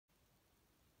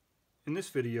In this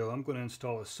video, I'm going to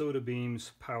install a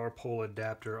SOTABeams PowerPole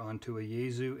adapter onto a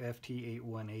Yaesu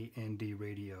FT-817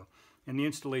 radio. And the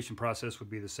installation process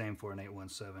would be the same for an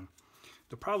 817.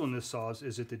 The problem this solves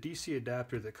is that the DC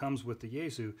adapter that comes with the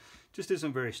Yaesu just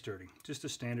isn't very sturdy. Just a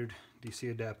standard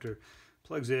DC adapter,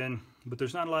 plugs in, but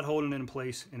there's not a lot holding it in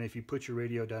place, and if you put your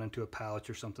radio down into a pouch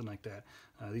or something like that,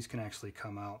 these can actually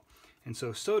come out. And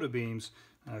so SOTABeams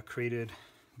created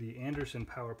the Anderson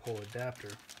PowerPole adapter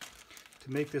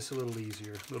to make this a little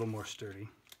easier, a little more sturdy.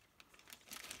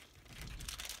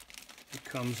 It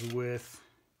comes with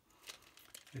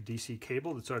a DC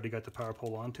cable that's already got the power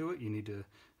pole onto it. You need to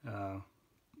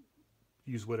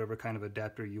use whatever kind of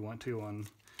adapter you want to on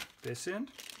this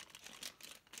end.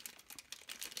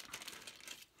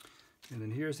 And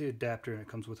then here's the adapter, and it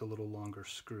comes with a little longer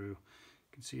screw. You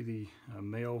can see the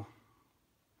male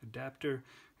adapter,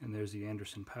 and there's the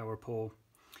Anderson PowerPole.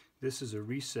 This is a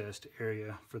recessed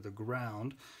area for the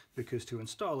ground, because to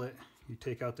install it, you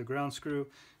take out the ground screw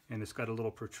and it's got a little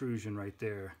protrusion right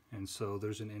there. And so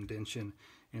there's an indentation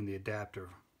in the adapter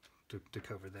to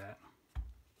cover that.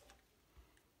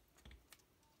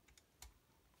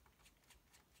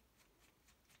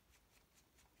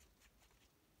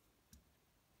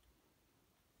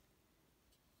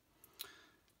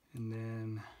 And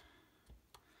then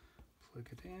plug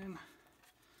it in.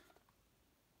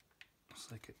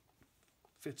 Looks like it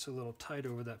fits a little tight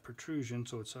over that protrusion,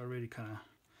 so it's already kind of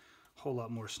a whole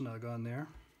lot more snug on there.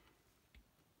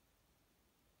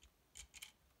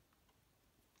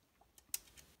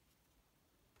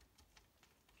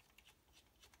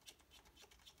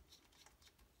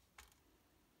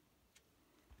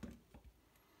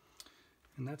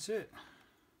 And that's it.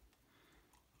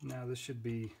 Now this should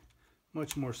be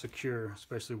much more secure,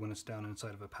 especially when it's down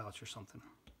inside of a pouch or something.